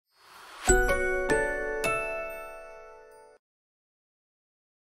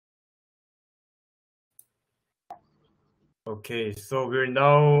Okay, so we're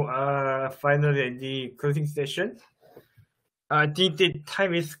now finally in the closing session. The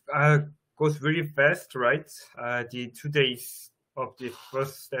time is goes very fast, right? The 2 days of the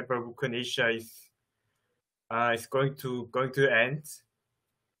first ever UbuCon Asia is going to end.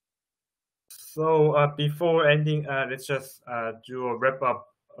 So before ending, let's just do a wrap up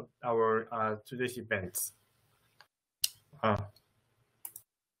of our today's events.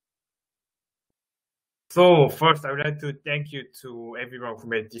 So first, I would like to thank you to everyone who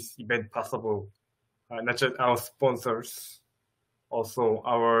made this event possible. Not just our sponsors, also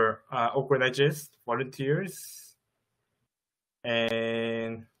our organizers, volunteers,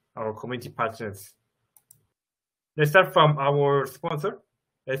 and our community partners. Let's start from our sponsor.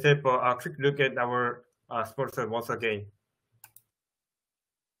 Let's have a quick look at our sponsor once again.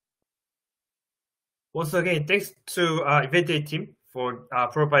 Once again, thanks to Event Day team for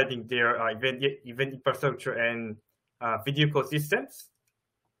providing their event infrastructure and video call systems,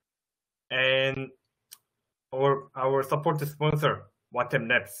 and our support sponsor, Watem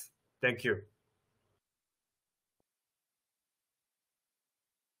Labs. Thank you.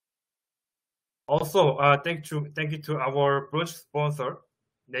 Also, thank you to our bronze sponsor,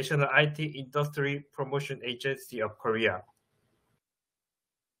 National IT Industry Promotion Agency of Korea.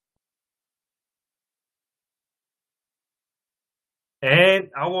 And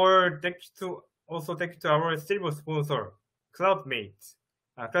thank you to our silver sponsor, CloudMate.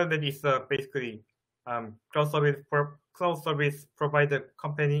 CloudMate is basically cloud service provider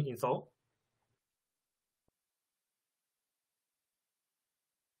company in Seoul.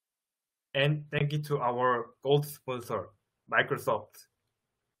 And thank you to our gold sponsor, Microsoft.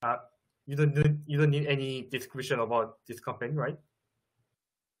 You don't need any description about this company, right?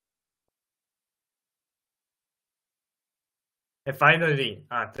 And finally,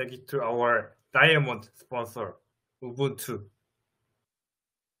 thank you to our diamond sponsor, Ubuntu.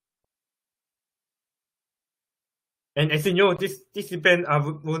 And as you know, this event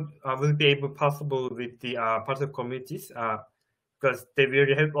will be able possible with the partner communities because they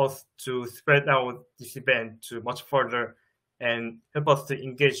really help us to spread out this event to much further and help us to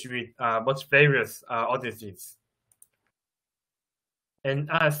engage with much various audiences.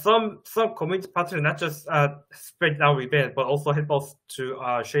 And some community partners not just spread our event, but also help us to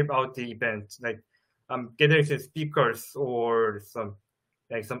shape out the event, like gathering some speakers or some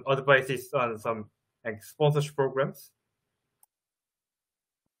advices on some like sponsorship programs.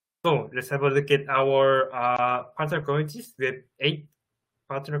 So let's have a look at our partner communities. We have 8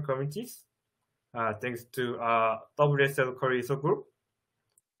 partner communities. Thanks to WSL Korea User Group,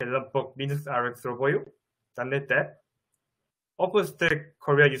 Kelalpok Linux RX Roboyo, .NET, OpenStack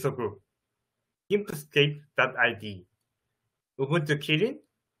Korea User Group, Gimpscape.id, Ubuntu Kirin,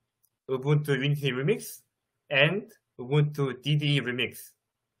 Ubuntu Unity Remix, and Ubuntu DDE Remix.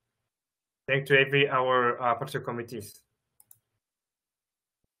 Thanks to our partner committees.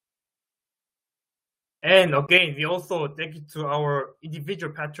 And again, we also thank you to our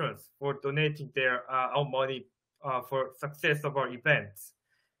individual patrons for donating their own money for success of our events.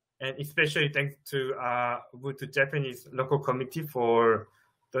 And especially thanks to Ubuntu Japanese local committee for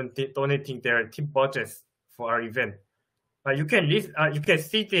donating their team budgets for our event. You can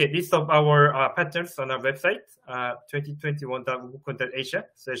see the list of our patrons on our website,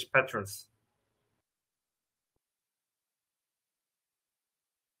 2021.ubucon.asia/patrons.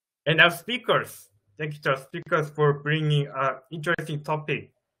 And our speakers, thank you to our speakers for bringing interesting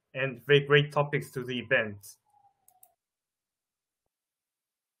topic and very great topics to the event.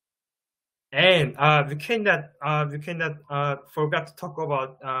 And we cannot forget to talk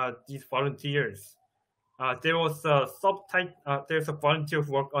about these volunteers. There's a volunteer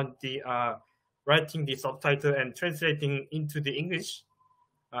who worked on the writing the subtitle and translating into the English.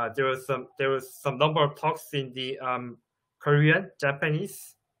 There was some number of talks in the Korean,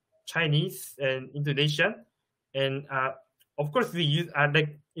 Japanese, Chinese, and Indonesian. And of course, we use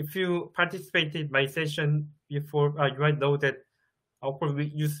like if you participated my session before, you might know that of course we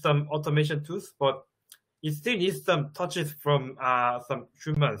use some automation tools, but it still needs some touches from some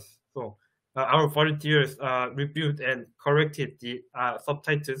humans. So our volunteers reviewed and corrected the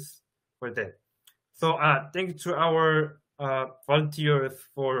subtitles for that. So thank you to our volunteers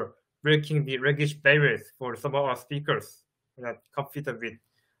for breaking the language barriers for some of our speakers who are confident with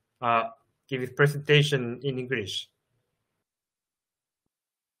giving presentation in English.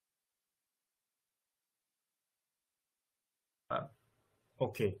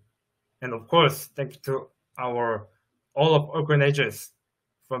 Okay, and of course, thank you to all of organizers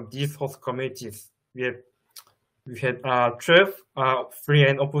from these host communities. We had 12 free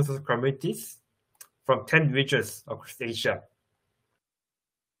and open source communities from 10 regions across Asia.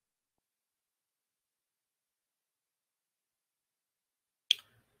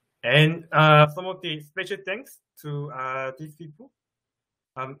 And some of the special thanks to these people.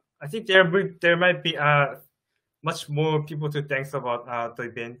 I think there might be much more people to thanks about the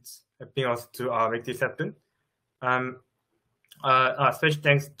event helping us to make this happen. Special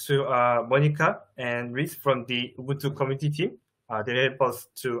thanks to Monica and Reese from the Ubuntu community team. They help us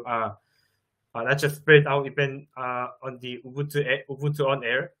to not just spread our event on the Ubuntu on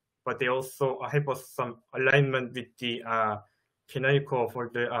air, but they also help us some alignment with the Canonical for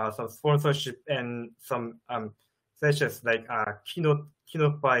the some sponsorship and some sessions like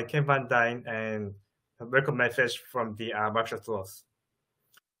keynote by Ken Van Dyne and a welcome message from the Marshall to us.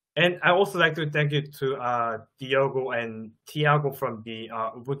 And I also like to thank you to Diogo and Tiago from the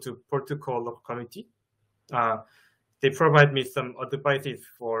Ubuntu protocol local community. They provide me some advices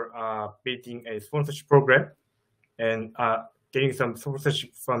for building a sponsorship program and getting some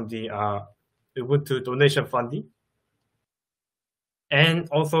sponsorship from the Ubuntu donation funding. And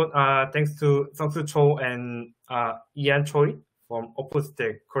also thanks to Sung-Soo Cho and Ian Choi from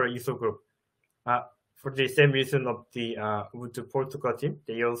Opposite Korea user group. For the same reason of the Ubuntu protocol team,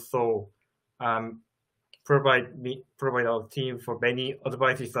 they also provide our team for many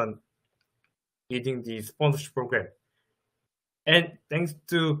advices on leading the sponsorship program. And thanks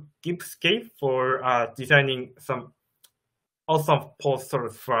to Gipscape for designing some awesome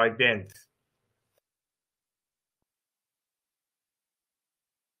posters for our event.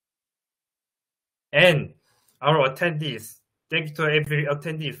 And our attendees, thank you to every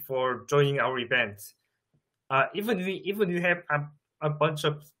attendee for joining our event. Even we have a bunch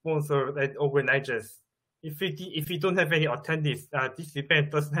of sponsors and organizers. If we don't have any attendees, this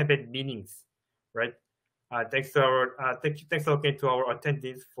event doesn't have any meanings, right? Thanks again to our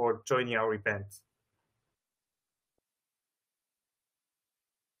attendees for joining our event.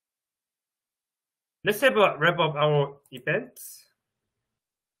 Let's have a wrap up our event.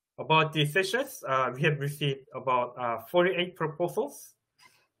 About the sessions, we have received about 48 proposals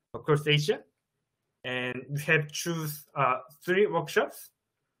across Asia, and we have choose 3 workshops,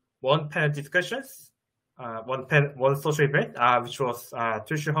 1 panel discussions, one social event, which was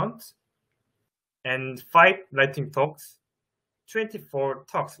treasure hunt, and 5 lightning talks, 24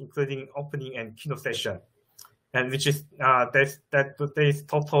 talks, including opening and keynote session, and which is today's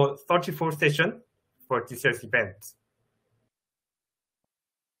total 34 session for this year's event.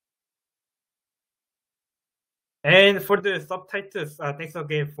 And for the subtitles, thanks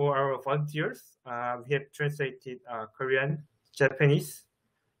again for our volunteers. We have translated Korean, Japanese,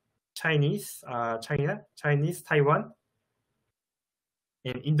 Chinese, Chinese, Taiwan,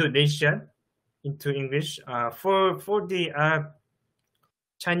 and Indonesian into English. For the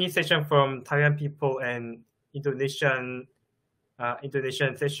Chinese session from Taiwan people and Indonesian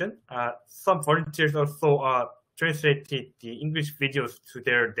session, some volunteers also translated the English videos to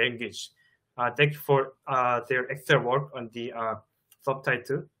their language. Thank you for their extra work on the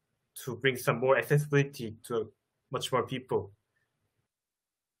subtitle to bring some more accessibility to much more people.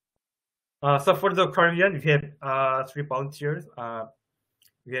 So for the Korean, we have 3 volunteers.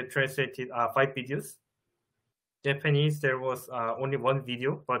 We have translated 5 videos. Japanese, there was only 1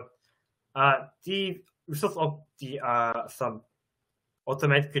 video, but the result of the some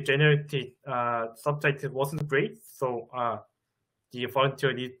automatically generated subtitle wasn't great, so the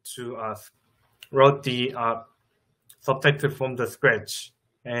volunteer need to wrote the subtitle from the scratch,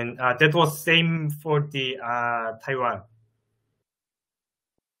 and that was same for the Taiwan.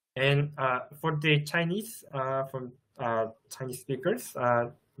 And for the Chinese, from Chinese speakers,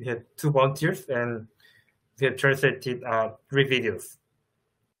 we had 2 volunteers, and we have translated 3 videos.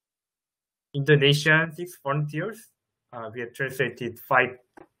 Indonesian 6 volunteers, we have translated 5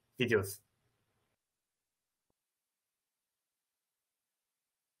 videos.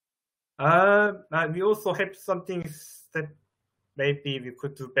 We also have some things that maybe we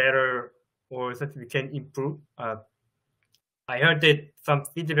could do better or that we can improve. I heard that some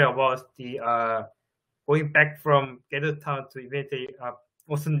feedback about the going back from Gather Town to event day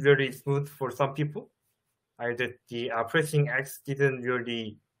wasn't really smooth for some people. I heard that the pressing X didn't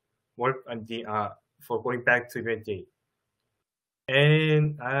really work on the for going back to event day,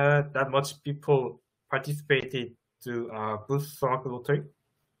 and that much people participated to boost Song Lottery.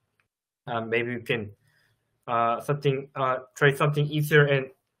 Maybe we can try something easier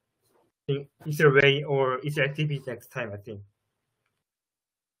and easier way or easier activity next time, I think.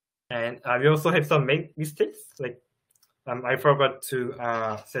 And we also have some mistakes, like I forgot to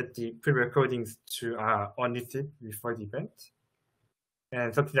set the pre-recordings to unlisted before the event.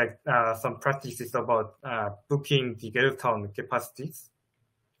 and something like some practices about booking the Garytown capacities.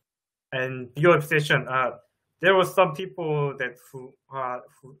 And BOF session, there were some people that who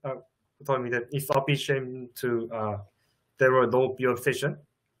told me that it's a bit shame to there were no BOF session.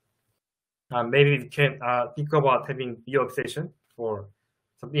 Maybe we can think about having BOF session for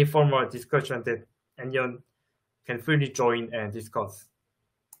some informal discussion that anyone can freely join and discuss.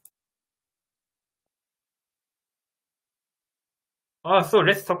 So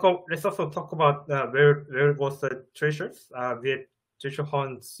let's also talk about where was the treasures. We had treasure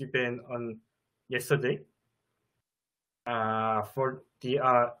hunts event on yesterday. For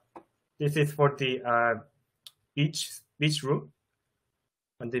the this is for the beach room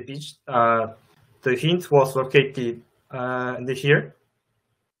on the beach. The hint was located here.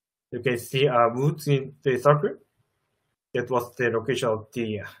 You can see woods in the circle. That was the location of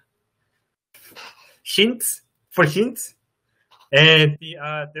the hints for hints. And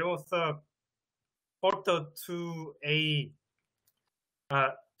there was a portal to the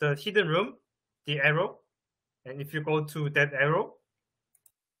hidden room, the arrow. And if you go to that arrow,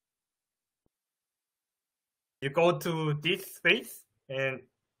 you go to this space and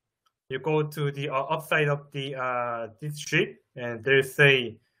you go to the upside of the this ship, and there's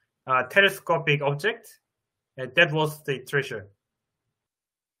a telescopic object, and that was the treasure.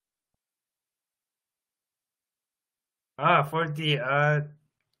 For the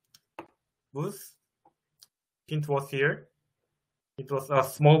booth, hint was here. It was a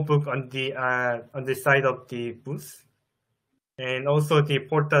small book on the side of the booth, and also the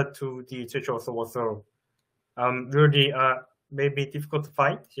portal to the treasure also was really maybe difficult to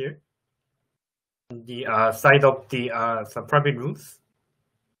find here. On the side of the some private rooms,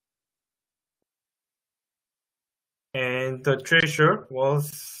 and the treasure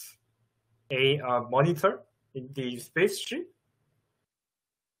was a monitor in the spaceship.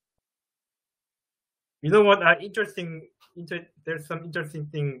 You know what? There's some interesting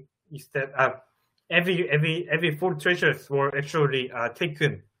thing is that every 4 treasures were actually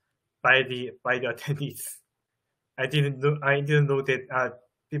taken by the attendees. I didn't know that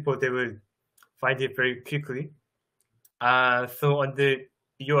people they will find it very quickly. So on the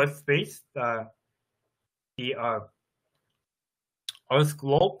US space, the Earth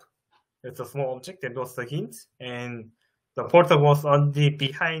globe, it's a small object that was the hint, and the portal was on the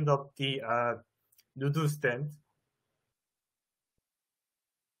behind of the noodle stand.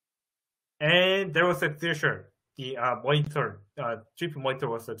 And there was a treasure. The monitor, trip monitor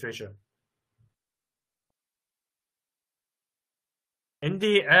was the treasure. And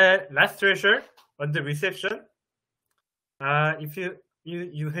the last treasure on the reception, if you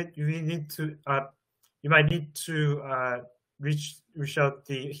need to you might need to reach out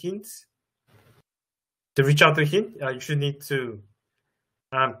the hints. To reach out the hint, you should need to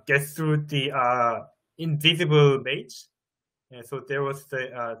get through the invisible maze. And so there was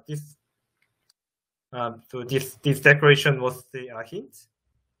the this. So this decoration was the hint,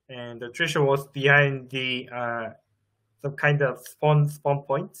 and the treasure was behind the some kind of spawn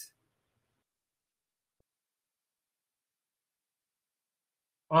point.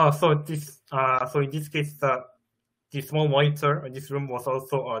 So in this case, the small monitor in this room was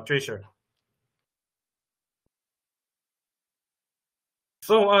also a treasure.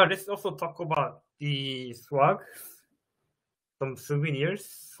 So let's also talk about the swag, some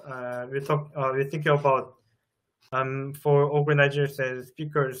souvenirs. We're thinking about for organizers and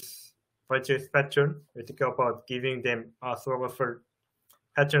speakers, purchase pattern. We're thinking about giving them swag for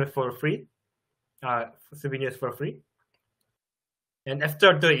pattern for free, souvenirs for free. And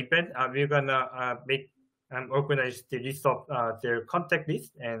after the event, we're gonna make organize the list of their contact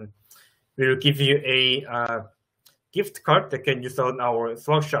list, and we'll give you a gift card that can use on our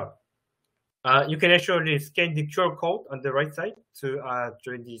swag shop. You can actually scan the QR code on the right side to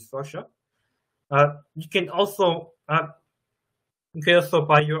join the swag shop. You can also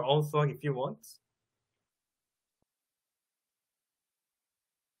buy your own swag if you want.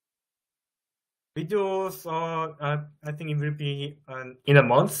 Videos, I think it will be in a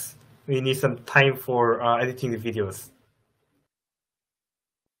month. We need some time for editing the videos.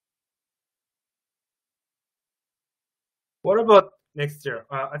 What about next year?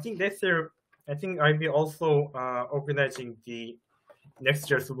 I think next year, I'll be also organizing the next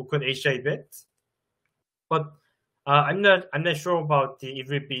year's UbuCon Asia event. But I'm not sure about it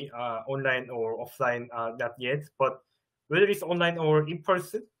will be online or offline not yet. But whether it's online or in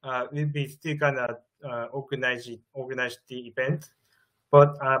person, we'll be still gonna organize the event.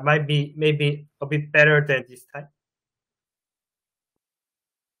 But maybe a bit better than this time.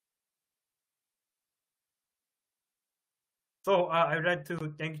 So I'd like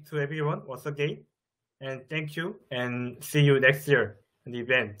to thank to everyone once again, and thank you, and see you next year in the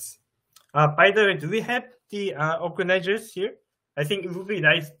event. By the way, do we have the organizers here? I think it would be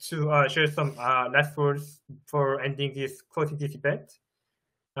nice to share some last words for ending this, closing this event.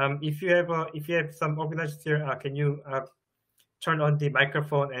 If you have some organizers here, can you turn on the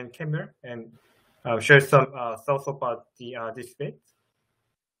microphone and camera and share some thoughts about the this event?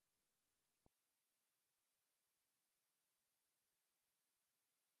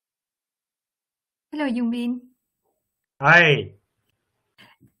 Hello, Youngbin. Hi.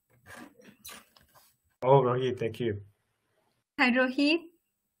 Oh, Rohit, thank you. Hi, Rohit.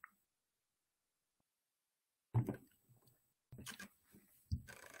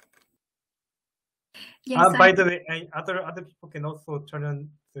 Yes, By the way, other people can also turn on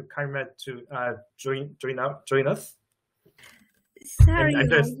the camera to join us. sorry,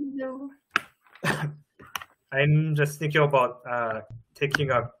 And Rohit. I'm just thinking about taking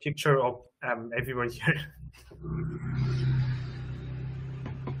a picture of everyone here.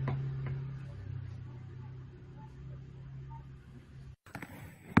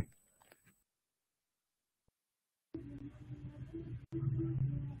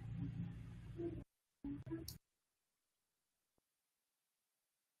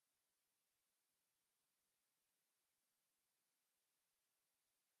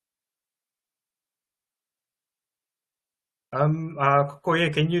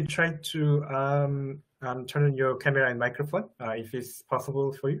 Koye, can you try to turn on your camera and microphone if it's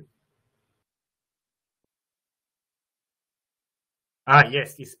possible for you?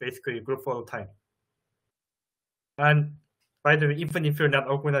 Yes, it's basically group photo time. And by the way, even if you're not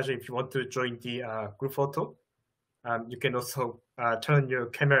organizer, if you want to join the group photo, you can also turn on your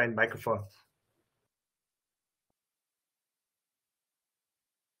camera and microphone.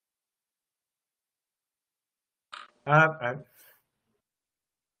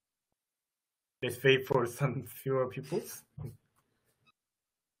 Let's wait for some fewer people.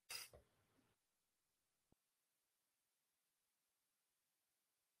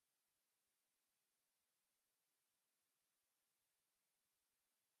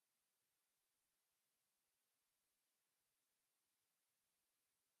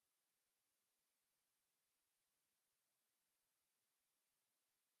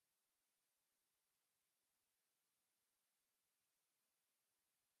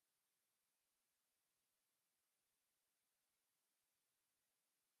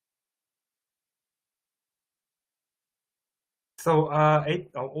 So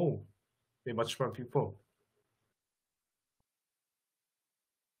there much more people.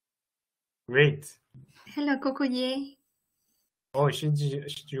 Great. Hello, Kokoye. Oh,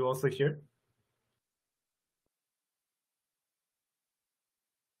 Shinji, you also here?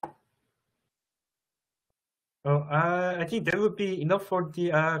 Oh, I think that would be enough for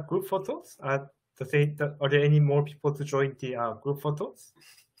the group photos. Are there any more people to join the group photos?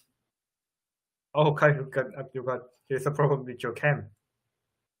 Oh, Kai, there's a problem with your cam.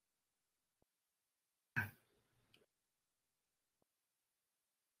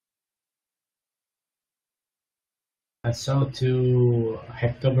 I saw two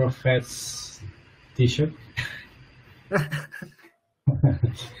Hacktoberfest t-shirt.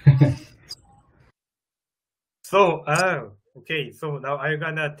 So, okay. So now I'm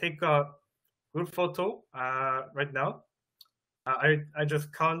gonna take a group photo right now. I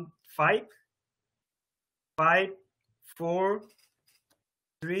just count 5, 4,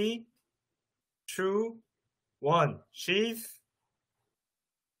 3, 2, 1. Cheese.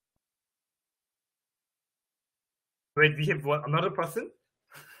 Wait, we have another person?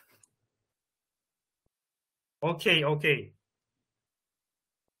 Okay.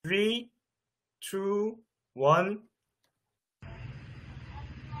 3, 2, 1.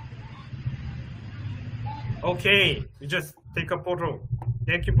 Okay, we just take a photo.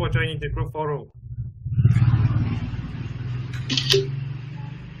 Thank you for joining the group photo.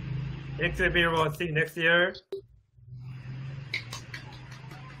 Thanks everyone. See you next year.